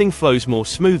 everything flows more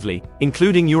smoothly,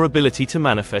 including your ability to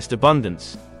manifest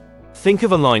abundance. Think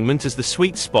of alignment as the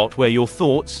sweet spot where your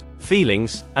thoughts,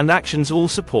 feelings, and actions all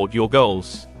support your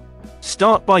goals.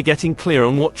 Start by getting clear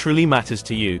on what truly matters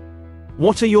to you.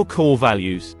 What are your core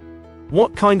values?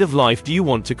 What kind of life do you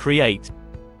want to create?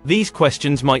 These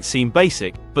questions might seem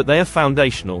basic, but they are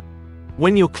foundational.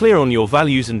 When you're clear on your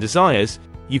values and desires,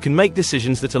 you can make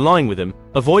decisions that align with them,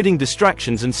 avoiding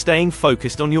distractions and staying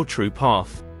focused on your true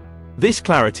path. This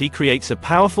clarity creates a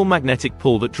powerful magnetic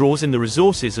pull that draws in the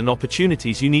resources and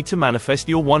opportunities you need to manifest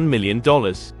your $1 million.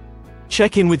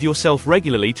 Check in with yourself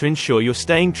regularly to ensure you're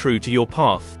staying true to your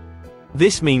path.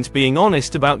 This means being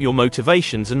honest about your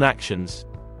motivations and actions.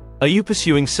 Are you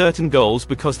pursuing certain goals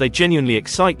because they genuinely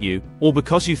excite you, or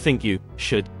because you think you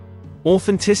should?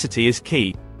 Authenticity is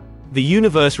key. The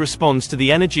universe responds to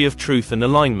the energy of truth and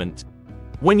alignment.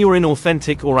 When you're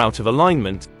inauthentic or out of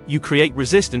alignment, you create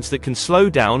resistance that can slow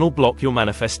down or block your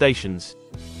manifestations.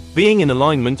 Being in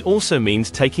alignment also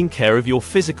means taking care of your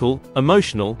physical,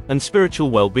 emotional, and spiritual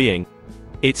well-being.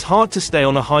 It's hard to stay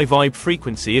on a high vibe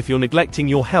frequency if you're neglecting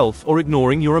your health or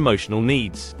ignoring your emotional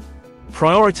needs.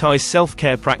 Prioritize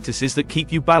self-care practices that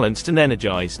keep you balanced and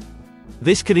energized.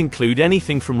 This could include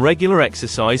anything from regular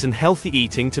exercise and healthy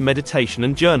eating to meditation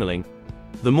and journaling.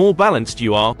 The more balanced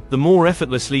you are, the more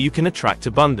effortlessly you can attract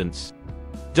abundance.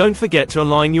 Don't forget to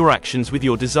align your actions with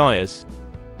your desires.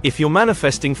 If you're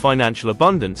manifesting financial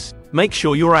abundance, make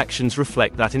sure your actions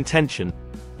reflect that intention.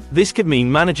 This could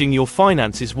mean managing your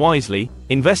finances wisely,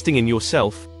 investing in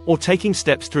yourself, or taking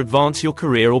steps to advance your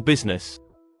career or business.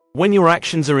 When your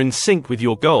actions are in sync with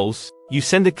your goals, you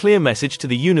send a clear message to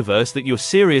the universe that you're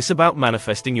serious about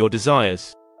manifesting your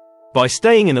desires. By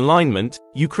staying in alignment,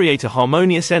 you create a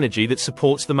harmonious energy that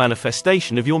supports the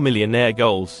manifestation of your millionaire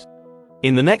goals.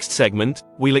 In the next segment,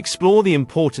 we'll explore the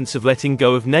importance of letting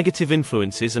go of negative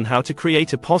influences and how to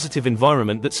create a positive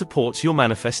environment that supports your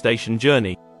manifestation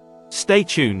journey. Stay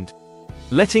tuned.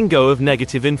 Letting go of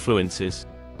negative influences.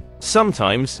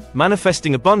 Sometimes,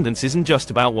 manifesting abundance isn't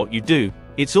just about what you do,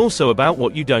 it's also about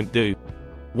what you don't do.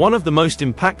 One of the most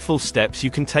impactful steps you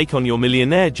can take on your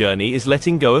millionaire journey is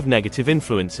letting go of negative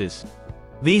influences.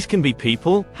 These can be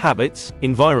people, habits,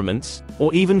 environments,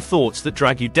 or even thoughts that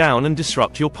drag you down and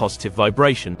disrupt your positive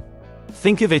vibration.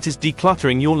 Think of it as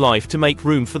decluttering your life to make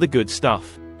room for the good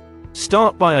stuff.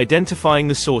 Start by identifying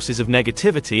the sources of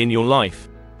negativity in your life.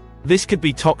 This could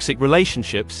be toxic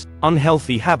relationships,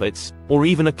 unhealthy habits, or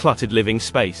even a cluttered living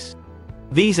space.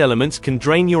 These elements can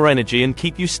drain your energy and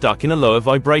keep you stuck in a lower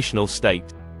vibrational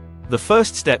state. The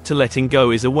first step to letting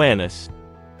go is awareness.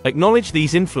 Acknowledge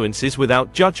these influences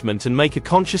without judgment and make a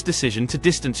conscious decision to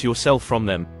distance yourself from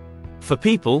them. For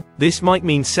people, this might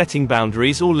mean setting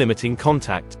boundaries or limiting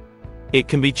contact. It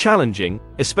can be challenging,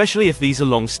 especially if these are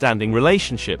long-standing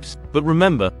relationships, but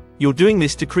remember, you're doing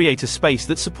this to create a space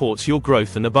that supports your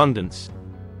growth and abundance.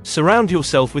 Surround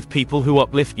yourself with people who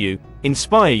uplift you,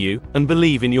 inspire you, and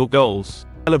believe in your goals.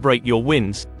 Celebrate your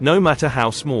wins, no matter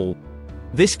how small.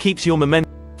 This keeps your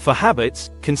momentum. For habits,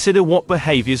 consider what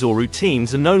behaviors or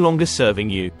routines are no longer serving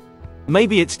you.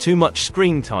 Maybe it's too much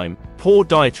screen time, poor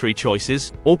dietary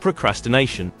choices, or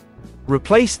procrastination.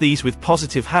 Replace these with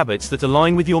positive habits that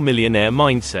align with your millionaire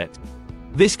mindset.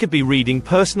 This could be reading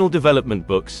personal development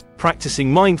books,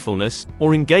 practicing mindfulness,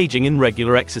 or engaging in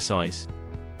regular exercise.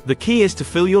 The key is to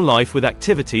fill your life with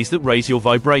activities that raise your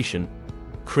vibration.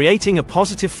 Creating a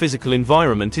positive physical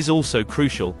environment is also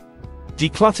crucial.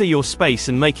 Declutter your space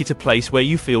and make it a place where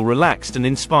you feel relaxed and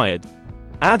inspired.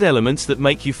 Add elements that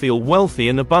make you feel wealthy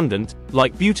and abundant,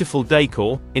 like beautiful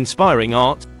decor, inspiring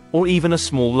art, or even a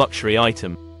small luxury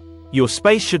item. Your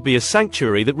space should be a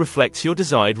sanctuary that reflects your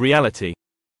desired reality.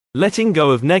 Letting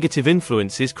go of negative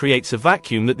influences creates a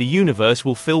vacuum that the universe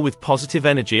will fill with positive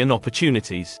energy and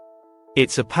opportunities.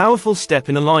 It's a powerful step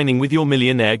in aligning with your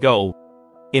millionaire goal.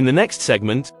 In the next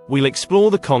segment, we'll explore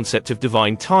the concept of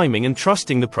divine timing and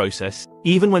trusting the process,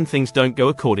 even when things don't go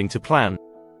according to plan.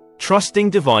 Trusting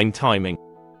divine timing.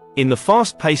 In the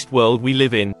fast-paced world we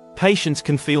live in, patience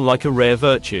can feel like a rare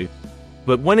virtue.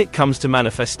 But when it comes to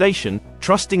manifestation,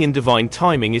 trusting in divine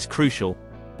timing is crucial.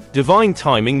 Divine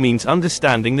timing means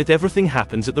understanding that everything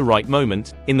happens at the right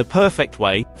moment, in the perfect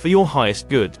way, for your highest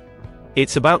good.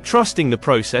 It's about trusting the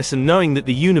process and knowing that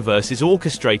the universe is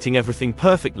orchestrating everything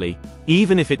perfectly,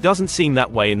 even if it doesn't seem that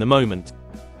way in the moment.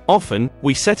 Often,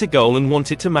 we set a goal and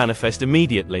want it to manifest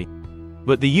immediately.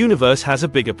 But the universe has a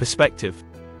bigger perspective.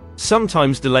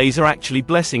 Sometimes delays are actually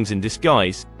blessings in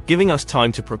disguise, giving us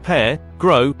time to prepare,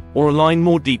 grow, or align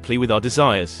more deeply with our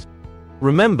desires.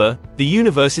 Remember, the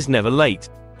universe is never late,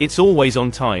 it's always on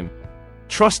time.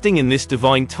 Trusting in this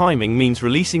divine timing means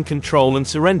releasing control and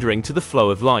surrendering to the flow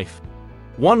of life.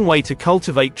 One way to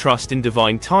cultivate trust in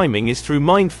divine timing is through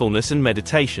mindfulness and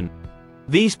meditation.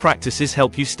 These practices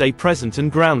help you stay present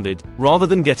and grounded, rather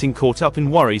than getting caught up in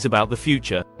worries about the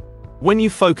future. When you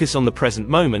focus on the present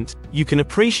moment, you can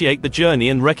appreciate the journey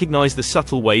and recognize the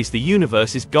subtle ways the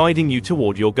universe is guiding you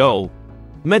toward your goal.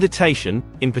 Meditation,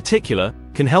 in particular,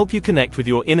 can help you connect with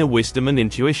your inner wisdom and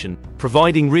intuition,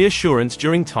 providing reassurance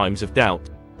during times of doubt.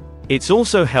 It's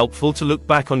also helpful to look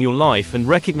back on your life and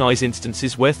recognize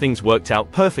instances where things worked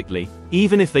out perfectly,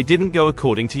 even if they didn't go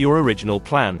according to your original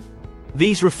plan.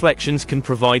 These reflections can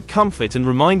provide comfort and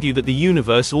remind you that the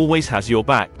universe always has your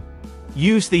back.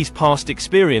 Use these past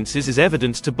experiences as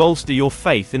evidence to bolster your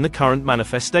faith in the current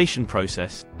manifestation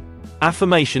process.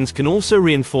 Affirmations can also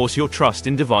reinforce your trust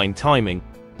in divine timing.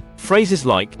 Phrases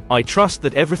like, "I trust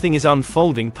that everything is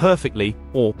unfolding perfectly,"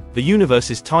 or, "The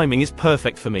universe's timing is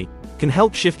perfect for me," can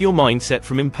help shift your mindset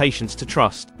from impatience to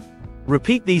trust.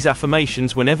 Repeat these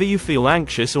affirmations whenever you feel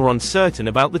anxious or uncertain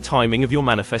about the timing of your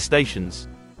manifestations.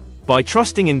 By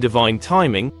trusting in divine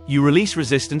timing, you release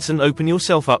resistance and open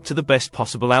yourself up to the best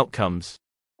possible outcomes.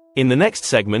 In the next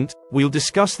segment, we'll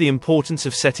discuss the importance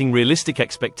of setting realistic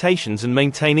expectations and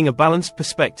maintaining a balanced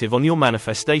perspective on your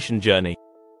manifestation journey.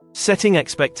 Setting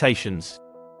expectations.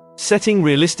 Setting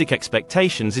realistic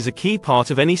expectations is a key part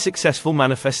of any successful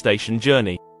manifestation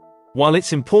journey. While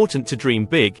it's important to dream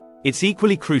big, it's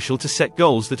equally crucial to set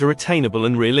goals that are attainable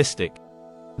and realistic.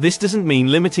 This doesn't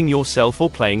mean limiting yourself or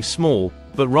playing small,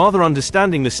 but rather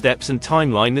understanding the steps and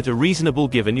timeline that are reasonable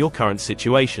given your current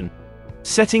situation.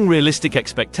 Setting realistic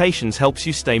expectations helps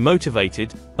you stay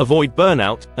motivated, avoid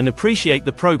burnout, and appreciate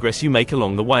the progress you make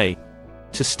along the way.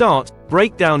 To start,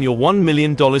 break down your $1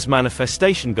 million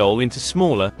manifestation goal into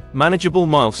smaller, manageable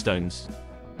milestones.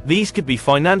 These could be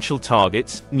financial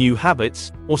targets, new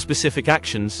habits, or specific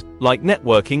actions, like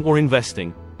networking or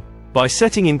investing. By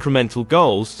setting incremental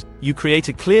goals, you create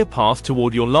a clear path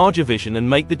toward your larger vision and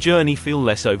make the journey feel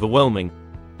less overwhelming.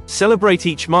 Celebrate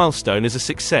each milestone as a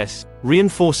success,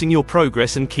 reinforcing your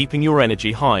progress and keeping your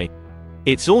energy high.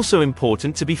 It's also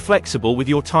important to be flexible with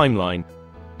your timeline.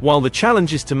 While the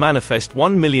challenge is to manifest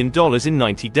 $1 million in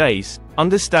 90 days,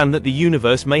 understand that the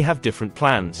universe may have different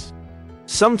plans.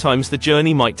 Sometimes the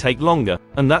journey might take longer,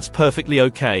 and that's perfectly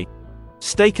okay.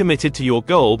 Stay committed to your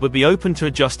goal but be open to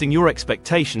adjusting your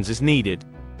expectations as needed.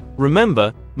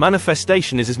 Remember,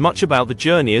 manifestation is as much about the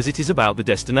journey as it is about the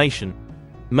destination.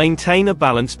 Maintain a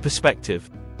balanced perspective.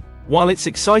 While it's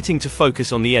exciting to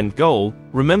focus on the end goal,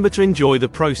 remember to enjoy the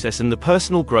process and the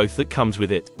personal growth that comes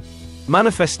with it.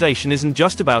 Manifestation isn't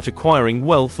just about acquiring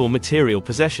wealth or material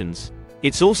possessions.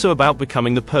 It's also about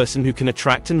becoming the person who can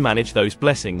attract and manage those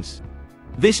blessings.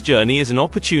 This journey is an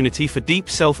opportunity for deep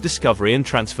self-discovery and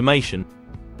transformation.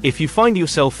 If you find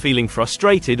yourself feeling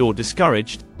frustrated or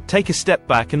discouraged, take a step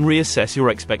back and reassess your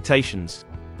expectations.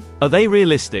 Are they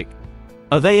realistic?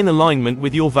 Are they in alignment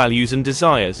with your values and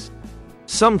desires?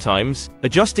 Sometimes,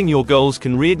 adjusting your goals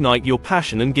can reignite your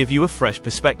passion and give you a fresh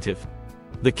perspective.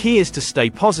 The key is to stay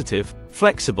positive,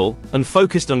 flexible, and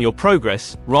focused on your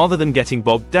progress, rather than getting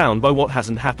bogged down by what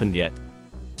hasn't happened yet.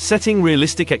 Setting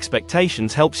realistic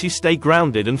expectations helps you stay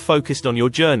grounded and focused on your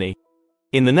journey.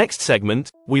 In the next segment,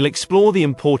 we'll explore the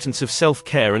importance of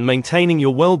self-care and maintaining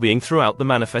your well-being throughout the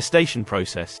manifestation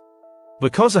process.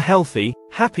 Because a healthy,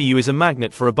 happy you is a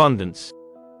magnet for abundance.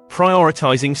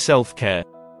 Prioritizing self-care.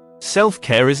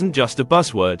 Self-care isn't just a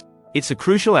buzzword, it's a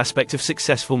crucial aspect of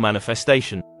successful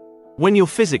manifestation. When you're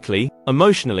physically,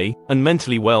 emotionally, and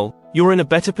mentally well, you're in a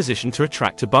better position to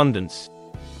attract abundance.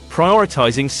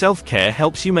 Prioritizing self-care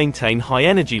helps you maintain high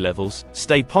energy levels,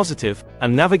 stay positive,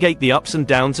 and navigate the ups and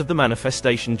downs of the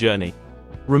manifestation journey.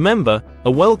 Remember,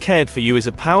 a well cared for you is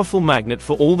a powerful magnet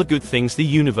for all the good things the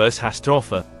universe has to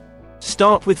offer.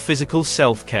 Start with physical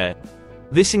self-care.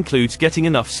 This includes getting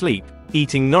enough sleep,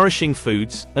 eating nourishing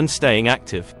foods, and staying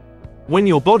active. When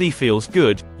your body feels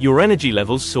good, your energy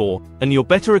levels soar, and you're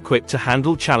better equipped to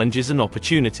handle challenges and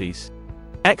opportunities.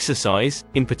 Exercise,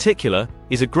 in particular,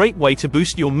 is a great way to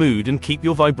boost your mood and keep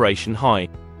your vibration high.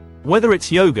 Whether it's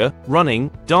yoga,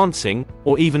 running, dancing,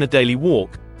 or even a daily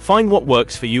walk, find what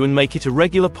works for you and make it a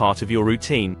regular part of your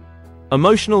routine.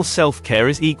 Emotional self-care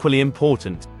is equally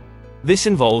important. This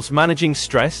involves managing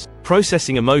stress,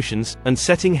 processing emotions, and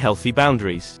setting healthy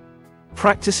boundaries.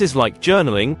 Practices like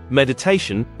journaling,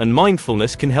 meditation, and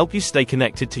mindfulness can help you stay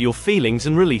connected to your feelings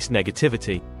and release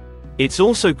negativity. It's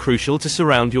also crucial to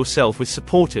surround yourself with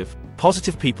supportive,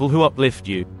 positive people who uplift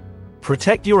you.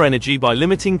 Protect your energy by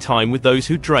limiting time with those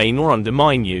who drain or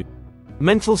undermine you.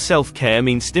 Mental self-care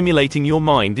means stimulating your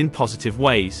mind in positive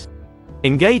ways.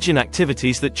 Engage in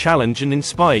activities that challenge and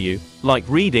inspire you, like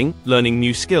reading, learning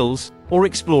new skills, or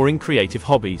exploring creative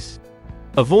hobbies.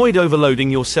 Avoid overloading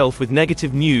yourself with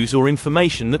negative news or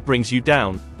information that brings you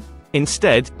down.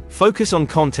 Instead, focus on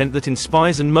content that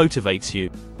inspires and motivates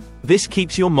you. This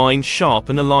keeps your mind sharp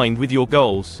and aligned with your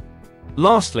goals.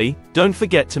 Lastly, don't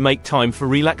forget to make time for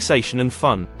relaxation and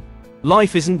fun.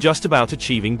 Life isn't just about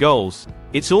achieving goals,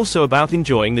 it's also about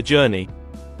enjoying the journey.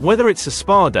 Whether it's a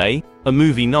spa day, a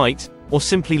movie night, or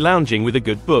simply lounging with a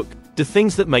good book, do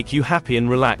things that make you happy and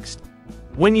relaxed.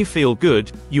 When you feel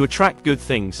good, you attract good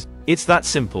things. It's that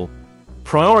simple.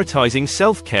 Prioritizing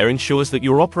self-care ensures that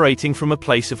you're operating from a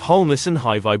place of wholeness and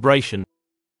high vibration.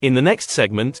 In the next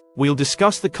segment, we'll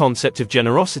discuss the concept of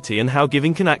generosity and how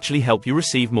giving can actually help you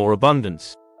receive more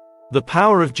abundance. The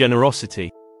power of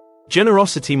generosity.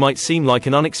 Generosity might seem like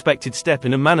an unexpected step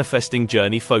in a manifesting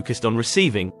journey focused on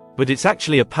receiving, but it's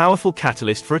actually a powerful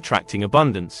catalyst for attracting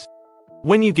abundance.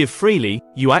 When you give freely,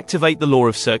 you activate the law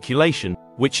of circulation,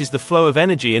 which is the flow of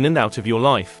energy in and out of your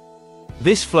life.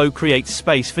 This flow creates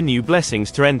space for new blessings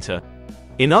to enter.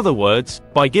 In other words,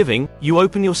 by giving, you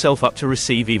open yourself up to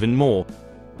receive even more.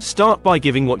 Start by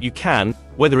giving what you can,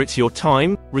 whether it's your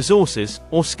time, resources,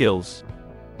 or skills.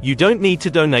 You don't need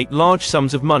to donate large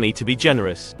sums of money to be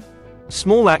generous.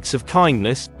 Small acts of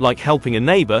kindness, like helping a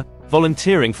neighbor,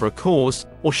 volunteering for a cause,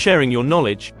 or sharing your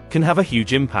knowledge, can have a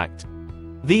huge impact.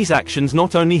 These actions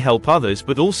not only help others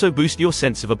but also boost your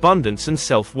sense of abundance and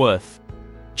self-worth.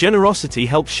 Generosity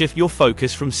helps shift your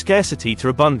focus from scarcity to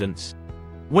abundance.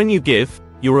 When you give,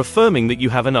 you're affirming that you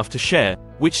have enough to share,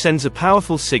 which sends a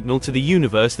powerful signal to the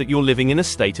universe that you're living in a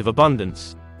state of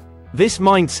abundance. This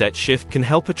mindset shift can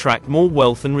help attract more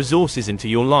wealth and resources into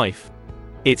your life.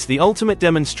 It's the ultimate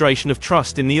demonstration of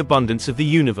trust in the abundance of the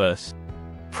universe.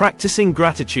 Practicing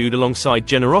gratitude alongside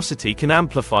generosity can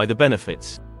amplify the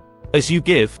benefits. As you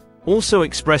give, also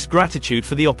express gratitude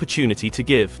for the opportunity to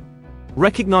give.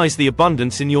 Recognize the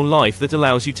abundance in your life that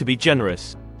allows you to be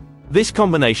generous. This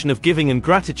combination of giving and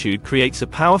gratitude creates a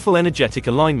powerful energetic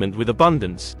alignment with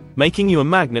abundance, making you a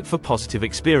magnet for positive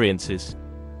experiences.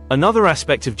 Another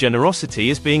aspect of generosity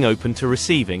is being open to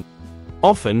receiving.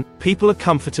 Often, people are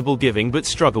comfortable giving but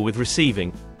struggle with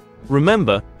receiving.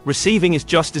 Remember, receiving is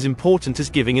just as important as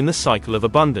giving in the cycle of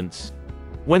abundance.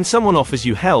 When someone offers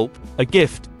you help, a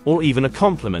gift, or even a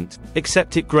compliment,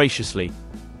 accept it graciously.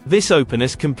 This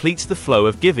openness completes the flow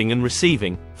of giving and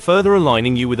receiving, further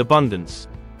aligning you with abundance.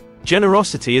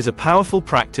 Generosity is a powerful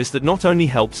practice that not only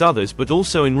helps others but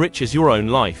also enriches your own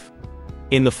life.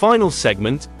 In the final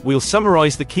segment, we'll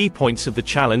summarize the key points of the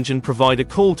challenge and provide a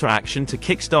call to action to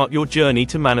kickstart your journey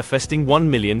to manifesting $1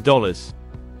 million.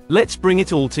 Let's bring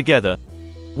it all together.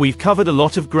 We've covered a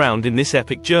lot of ground in this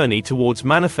epic journey towards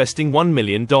manifesting $1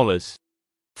 million.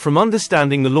 From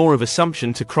understanding the law of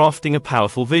assumption to crafting a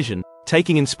powerful vision,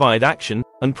 taking inspired action,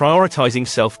 and prioritizing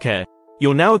self-care,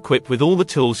 you're now equipped with all the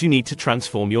tools you need to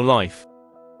transform your life.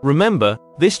 Remember,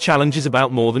 this challenge is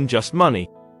about more than just money.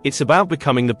 It's about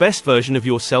becoming the best version of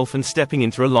yourself and stepping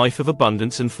into a life of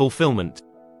abundance and fulfillment.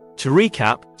 To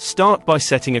recap, start by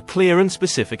setting a clear and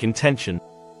specific intention.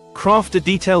 Craft a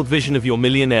detailed vision of your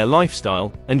millionaire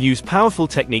lifestyle, and use powerful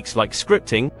techniques like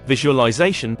scripting,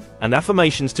 visualization, and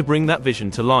affirmations to bring that vision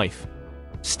to life.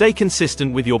 Stay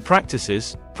consistent with your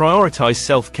practices, prioritize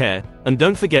self-care, and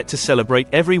don't forget to celebrate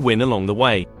every win along the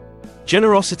way.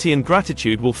 Generosity and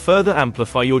gratitude will further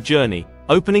amplify your journey,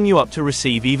 opening you up to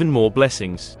receive even more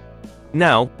blessings.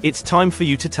 Now, it's time for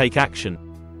you to take action.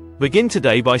 Begin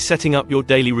today by setting up your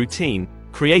daily routine,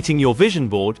 creating your vision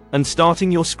board, and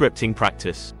starting your scripting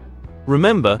practice.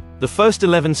 Remember, the first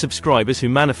 11 subscribers who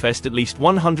manifest at least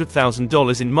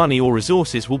 $100,000 in money or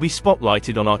resources will be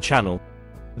spotlighted on our channel.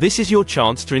 This is your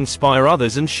chance to inspire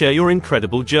others and share your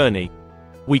incredible journey.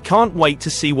 We can't wait to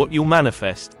see what you'll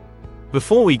manifest.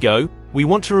 Before we go, we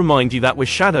want to remind you that we're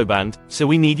shadow banned, so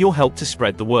we need your help to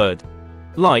spread the word.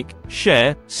 Like,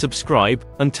 share, subscribe,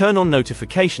 and turn on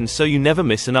notifications so you never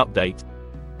miss an update.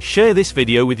 Share this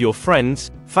video with your friends,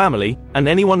 family, and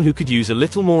anyone who could use a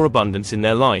little more abundance in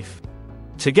their life.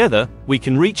 Together, we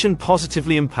can reach and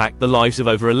positively impact the lives of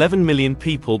over 11 million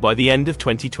people by the end of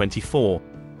 2024.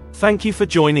 Thank you for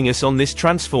joining us on this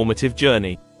transformative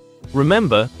journey.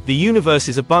 Remember, the universe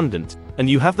is abundant, and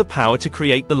you have the power to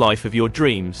create the life of your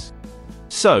dreams.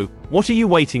 So, what are you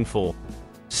waiting for?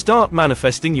 Start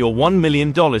manifesting your $1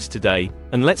 million today,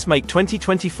 and let's make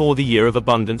 2024 the year of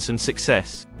abundance and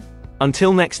success.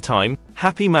 Until next time,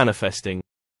 happy manifesting.